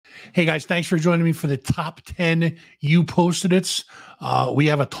Hey guys, thanks for joining me for the top 10 You Posted It's. We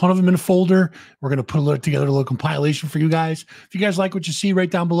have a ton of them in a folder. We're going to put together a little compilation for you guys. If you guys like what you see right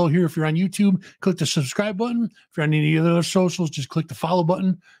down below here, if you're on YouTube, click the subscribe button. If you're on any of the other socials, just click the follow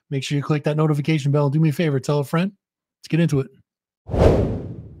button. Make sure you click that notification bell. Do me a favor, tell a friend. Let's get into it.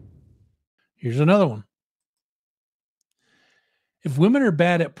 Here's another one. If women are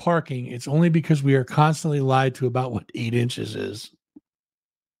bad at parking, it's only because we are constantly lied to about what 8 inches is.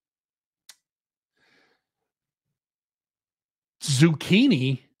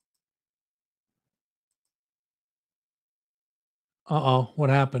 Zucchini? Uh-oh,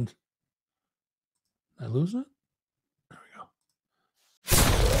 what happened? Did I lose it? There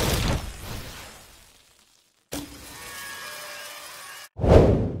we go.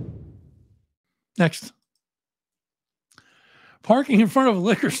 Next. Parking in front of a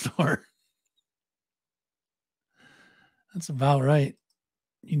liquor store. That's about right.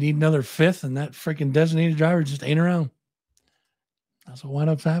 You need another fifth, and that freaking designated driver just ain't around. That's what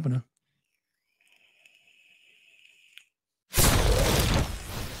winds up happening.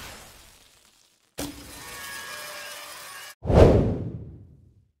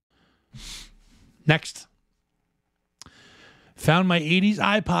 Next. Found my 80s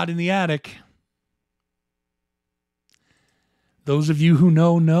iPod in the attic. Those of you who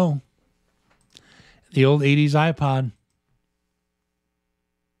know. The old 80s iPod.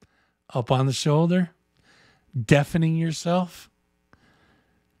 Up on the shoulder. Deafening yourself.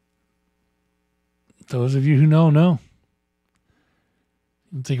 Those of you who know.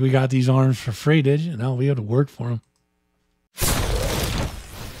 Didn't think we got these arms for free, did you? No, we had to work for them.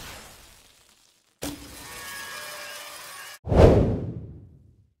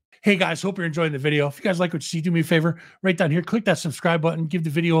 Hey guys, hope you're enjoying the video. If you guys like what you see, do me a favor, right down here, click that subscribe button, give the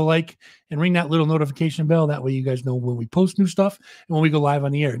video a like, and ring that little notification bell. That way you guys know when we post new stuff and when we go live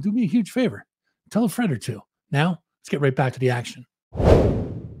on the air. Do me a huge favor. Tell a friend or two. Now, let's get right back to the action.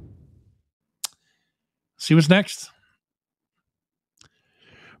 See what's next.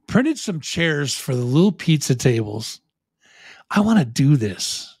 Printed some chairs for the little pizza tables. I want to do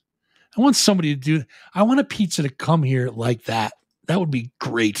this. I want somebody to do. I want a pizza to come here like that. That would be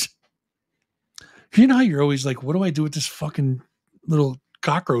great. You know how you're always like, what do I do with this fucking little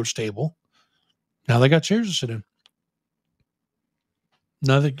cockroach table? Now they got chairs to sit in.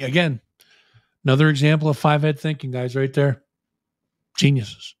 Another example of 5-head thinking, guys, right there.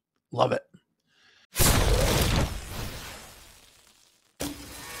 Geniuses. Love it.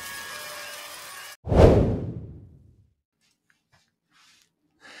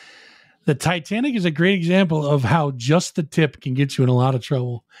 The Titanic is a great example of how just the tip can get you in a lot of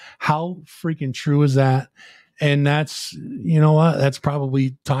trouble. How freaking true is that? And that's, you know what? That's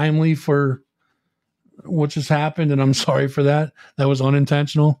probably timely for what just happened. And I'm sorry for that. That was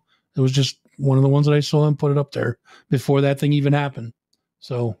unintentional. It was just one of the ones that I saw and put it up there before that thing even happened.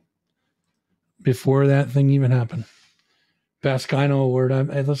 So before that thing even happened. Best Gyno award.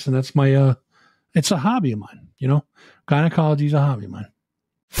 Listen, that's my, it's a hobby of mine, you know, gynecology is a hobby of mine.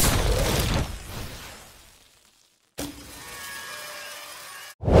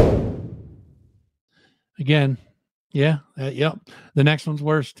 Again, yeah, yep. The next one's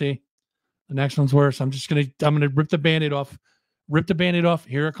worse, T. The next one's worse. I'm gonna rip the Band-Aid off. Rip the Band-Aid off.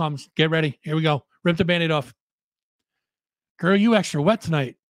 Here it comes. Get ready. Here we go. Rip the Band-Aid off. Girl, you extra wet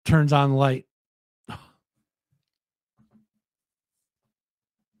tonight. Turns on the light.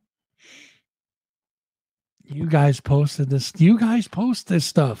 You guys posted this. You guys post this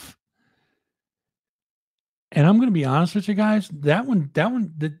stuff. And I'm gonna be honest with you guys.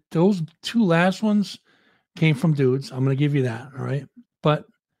 Those two last ones came from dudes. I'm going to give you that. All right. But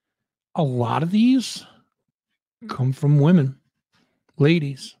a lot of these come from women,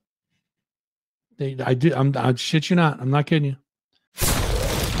 ladies. I shit you not. I'm not kidding you.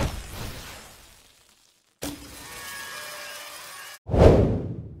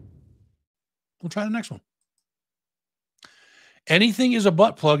 We'll try the next one. Anything is a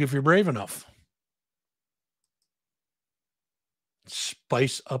butt plug if you're brave enough.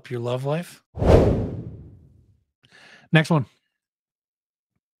 Spice up your love life. Next one.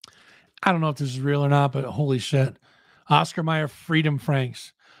 I don't know if this is real or not, but holy shit. Oscar Mayer Freedom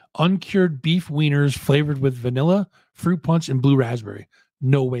Franks. Uncured beef wieners flavored with vanilla, fruit punch, and blue raspberry.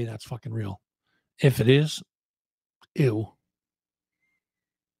 No way that's fucking real. If it is, ew.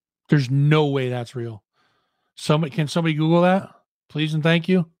 There's no way that's real. Can somebody Google that? Please and thank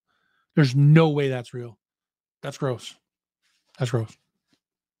you. There's no way that's real. That's gross. That's gross.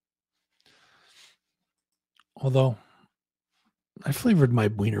 Although, I flavored my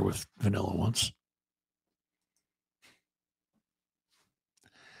wiener with vanilla once.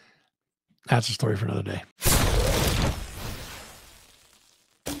 That's a story for another day.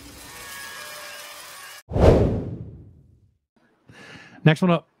 Next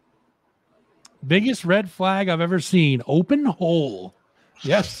one up. Biggest red flag I've ever seen. Open hole.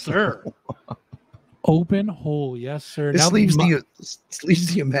 Yes, sir. Open hole. Yes, sir. This leaves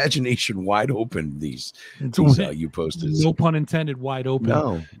the imagination wide open. These you posted. No pun intended, wide open.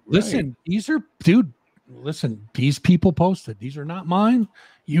 No. Right. Listen, these are, dude, listen, these people posted. These are not mine.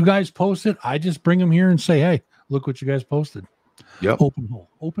 You guys posted. I just bring them here and say, hey, look what you guys posted. Yep. Open hole.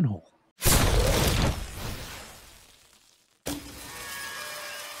 Open hole.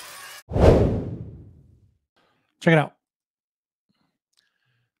 Check it out.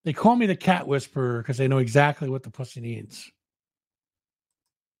 They call me the cat whisperer because they know exactly what the pussy needs.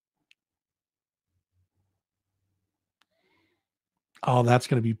 Oh, that's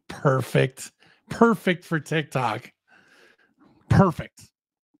going to be perfect. Perfect for TikTok. Perfect.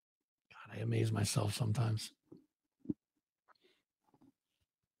 God, I amaze myself sometimes.